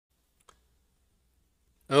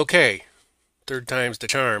Okay, third time's the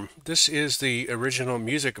charm. This is the original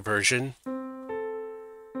music version,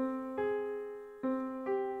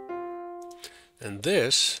 and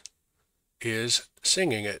this is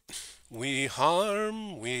singing it. We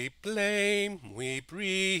harm, we blame, we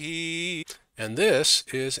breathe. And this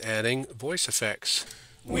is adding voice effects.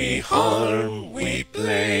 We harm, we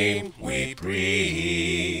blame, we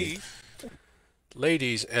breathe.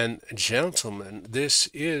 Ladies and gentlemen, this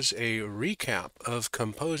is a recap of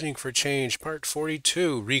Composing for Change, Part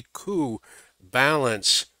 42, RECOUP,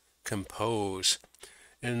 Balance, Compose.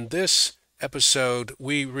 In this episode,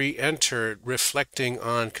 we re-enter reflecting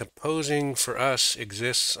on composing for us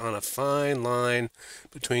exists on a fine line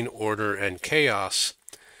between order and chaos.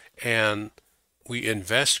 And we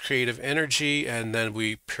invest creative energy and then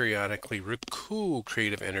we periodically recoup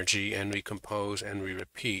creative energy and we compose and we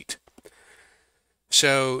repeat.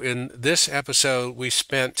 So in this episode, we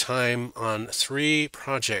spent time on 3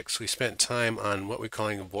 projects. We spent time on what we're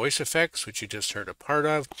calling voice effects, which you just heard a part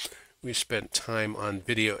of. We spent time on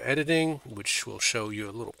video editing, which we'll show you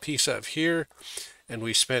a little piece of here. And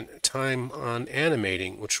we spent time on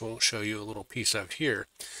animating, which we'll show you a little piece of here.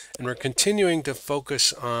 And we're continuing to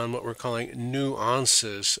focus on what we're calling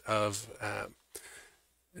nuances of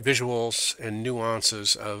visuals and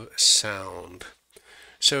nuances of sound.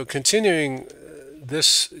 So continuing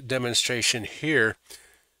this demonstration here,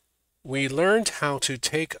 we learned how to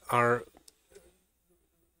take our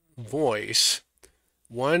voice,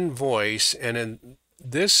 one voice, and in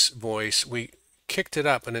this voice we kicked it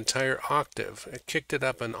up an entire octave. It kicked it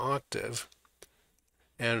up an octave.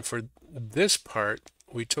 And for this part,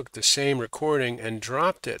 we took the same recording and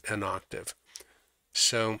dropped it an octave.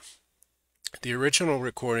 So the original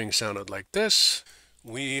recording sounded like this.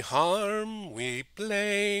 We harm, we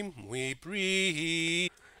blame, we breathe.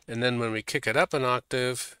 And then when we kick it up an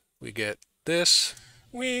octave, we get this.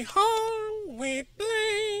 We harm, we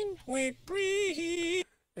blame, we breathe.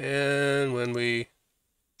 And when we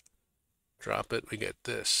drop it, we get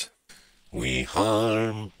this. We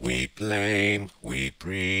harm, we blame, we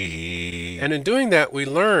breathe. And in doing that, we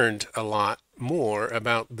learned a lot more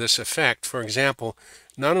about this effect. For example,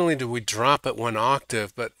 not only did we drop it one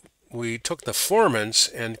octave, but we took the formants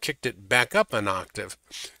and kicked it back up an octave.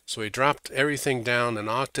 So we dropped everything down an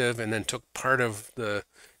octave and then took part of the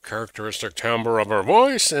characteristic timbre of our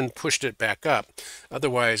voice and pushed it back up.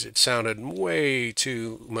 Otherwise, it sounded way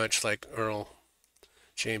too much like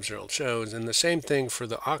James Earl Jones. And the same thing for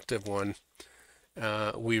the octave one.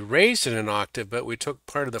 We raised it an octave, but we took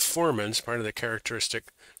part of the formants, part of the characteristic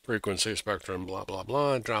frequency spectrum, blah, blah,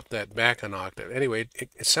 blah, and dropped that back an octave. Anyway,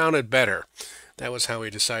 it sounded better. That was how we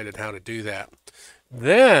decided how to do that.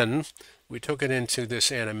 Then we took it into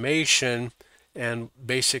this animation, and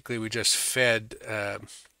basically we just fed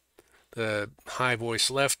the high voice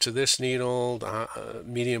left to this needle, the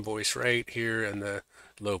medium voice right here, and the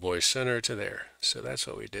low voice center to there. So that's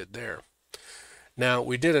what we did there. Now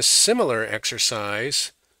we did a similar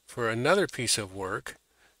exercise for another piece of work,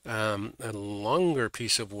 a longer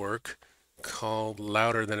piece of work called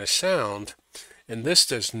Louder Than a Sound. And this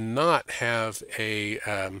does not have a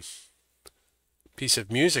piece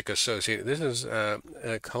of music associated. This is a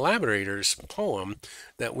collaborator's poem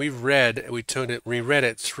that we read. We reread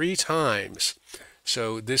it 3 times.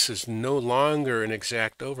 So this is no longer an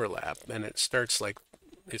exact overlap, and it starts like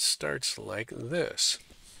this.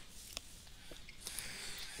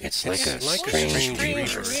 It's like a strange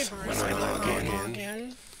rebirth when I log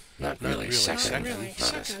in. Not really a second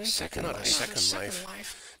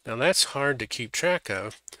life. Now that's hard to keep track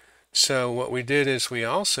of. So what we did is we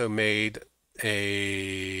also made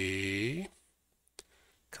a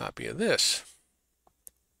copy of this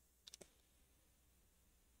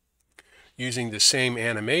using the same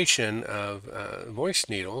animation of voice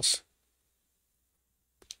needles,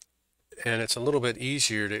 and it's a little bit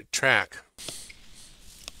easier to track.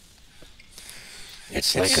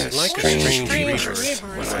 It's like a strange rebirth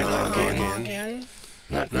when I log in.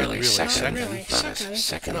 Not really a second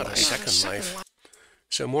life.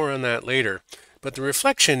 So more on that later. But the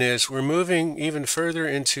reflection is we're moving even further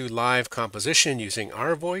into live composition using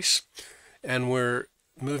our voice, and we're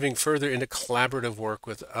moving further into collaborative work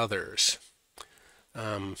with others,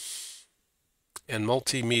 and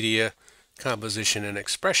multimedia composition and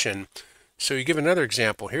expression. So you give another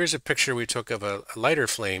example. Here's a picture we took of a lighter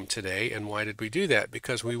flame today. And why did we do that?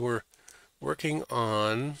 Because we were working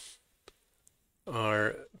on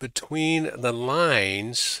our between the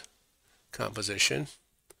lines composition.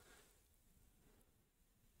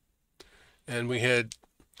 And we have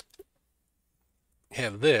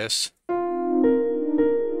this.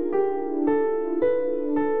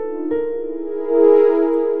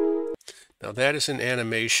 Now that is an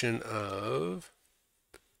animation of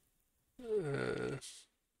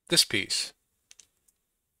this piece,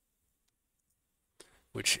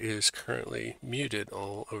 which is currently muted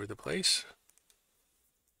all over the place.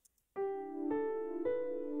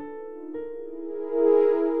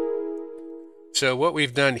 So what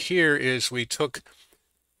we've done here is we played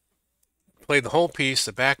the whole piece,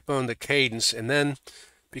 the backbone, the cadence, and then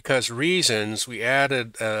because reasons, we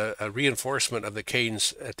added a reinforcement of the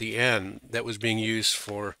cadence at the end that was being used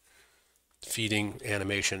for feeding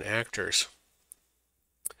animation actors.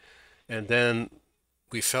 And then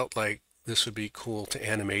we felt like this would be cool to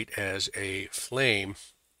animate as a flame.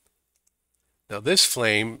 Now this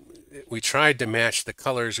flame, we tried to match the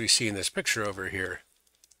colors we see in this picture over here.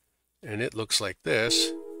 And it looks like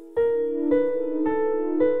this.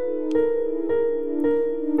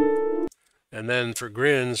 And then for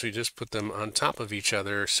grins, we just put them on top of each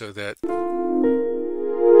other so that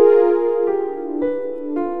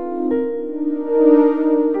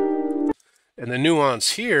and the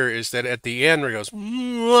nuance here is that at the end where it goes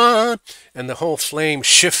and the whole flame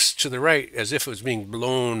shifts to the right as if it was being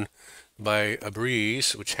blown by a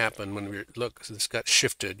breeze, which happened when we look, this got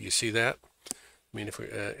shifted. You see that? I mean, if we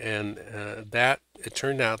that it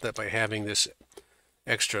turned out that by having this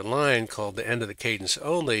extra line called the end of the cadence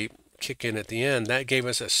only kick in at the end, that gave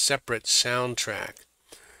us a separate soundtrack.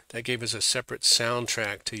 That gave us a separate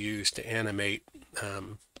soundtrack to use to animate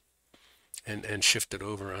and shift it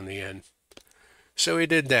over on the end. So we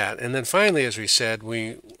did that. And then finally, as we said,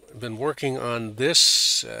 we've been working on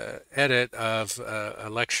this edit of a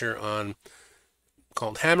lecture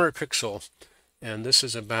called Hammer Pixel. And this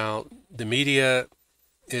is about the media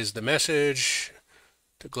is the message,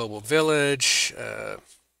 the global village,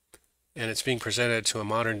 and it's being presented to a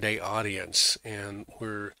modern day audience. And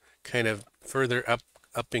we're kind of further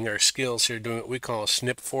upping our skills here, doing what we call a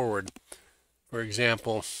snip forward. For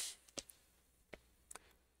example,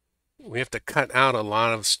 we have to cut out a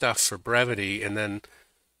lot of stuff for brevity, and then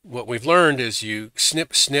what we've learned is you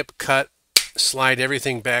snip, snip, cut, slide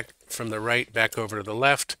everything back from the right back over to the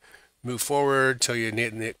left, move forward till you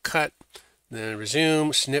need cut, then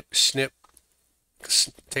resume, snip, snip,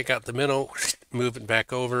 take out the middle, move it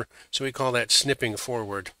back over. So we call that snipping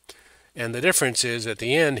forward. And the difference is at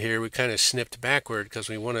the end here, we kind of snipped backward because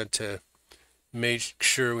we wanted to make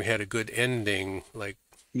sure we had a good ending. Like,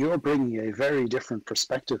 you're bringing a very different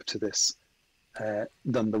perspective to this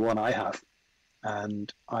than the one I have.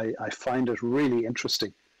 And I find it really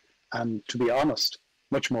interesting. And to be honest,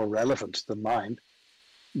 much more relevant than mine,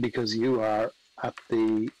 because you are at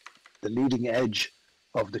the leading edge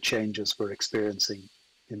of the changes we're experiencing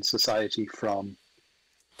in society from.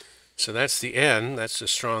 So that's the end, that's the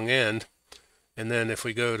strong end. And then if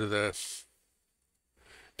we go to the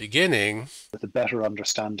beginning, with a better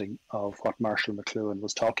understanding of what Marshall McLuhan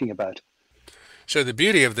was talking about. So the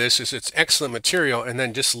beauty of this is it's excellent material, and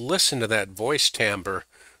then just listen to that voice timbre.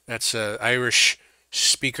 That's an Irish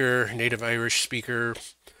speaker, native Irish speaker,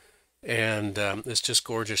 and it's just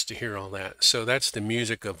gorgeous to hear all that. So that's the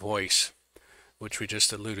music of voice, which we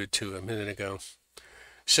just alluded to a minute ago.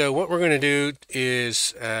 So what we're going to do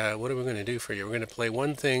is, what are we going to do for you? We're going to play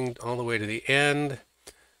one thing all the way to the end,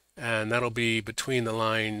 and that'll be between the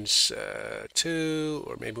lines 2,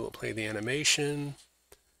 or maybe we'll play the animation.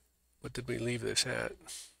 What did we leave this at?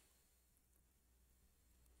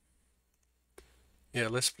 Yeah,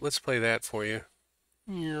 let's play that for you.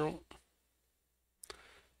 Yep.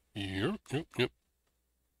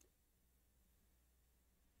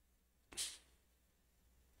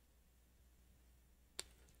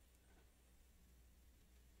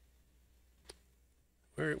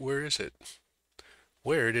 Where is it?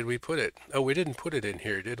 Where did we put it? Oh, we didn't put it in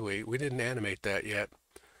here, did we? We didn't animate that yet.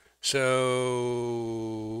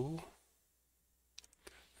 So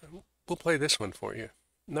we'll play this one for you.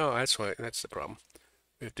 No, that's the problem.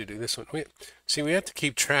 We have to do this one. We have to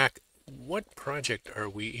keep track. What project are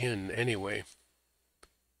we in anyway?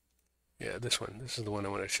 Yeah, this one. This is the one I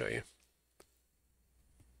want to show you.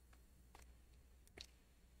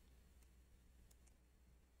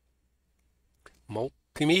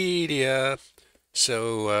 Multimedia.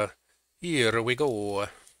 So here we go.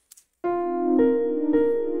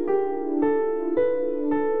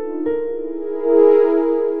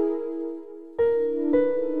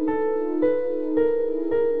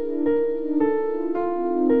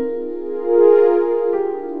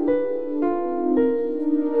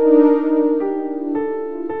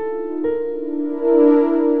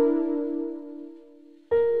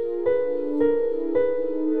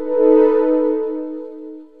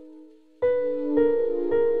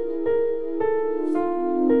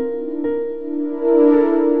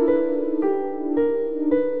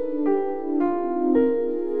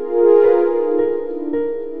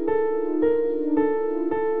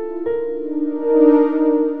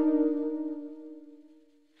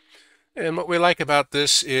 And what we like about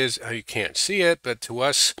this is, you can't see it, but to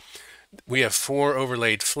us, we have 4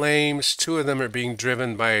 overlaid flames. 2 of them are being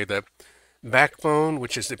driven by the backbone,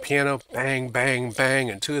 which is the piano, bang, bang, bang,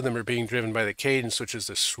 and 2 of them are being driven by the cadence, which is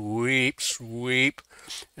the sweep, sweep.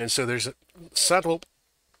 And so there's a subtle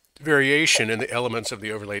variation in the elements of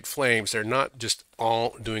the overlaid flames. They're not just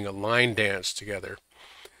all doing a line dance together,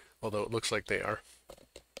 although it looks like they are.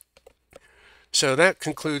 So that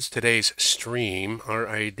concludes today's stream. Our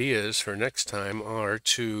ideas for next time are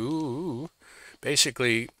to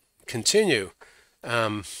basically continue.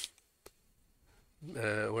 Where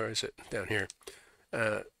is it? Down here.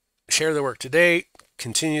 Share the work today.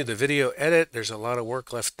 Continue the video edit. There's a lot of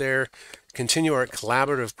work left there. Continue our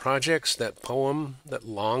collaborative projects, that poem, that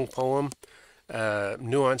long poem,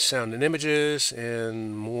 nuance sound and images,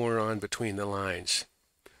 and more on between the lines.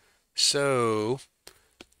 So,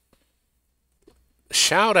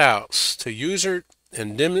 shout outs to User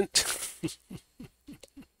and Dimment.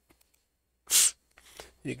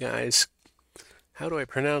 You guys, how do I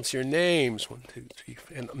pronounce your names? 1, 2, 3.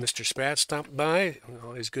 And Mr. Spat stopped by.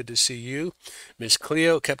 Always good to see you. Miss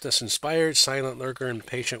Cleo kept us inspired. Silent Lurker and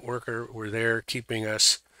Patient Worker were there keeping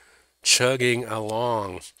us chugging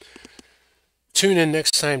along. Tune in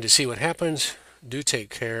next time to see what happens. Do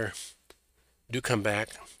take care. Do come back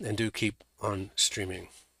and do keep on streaming.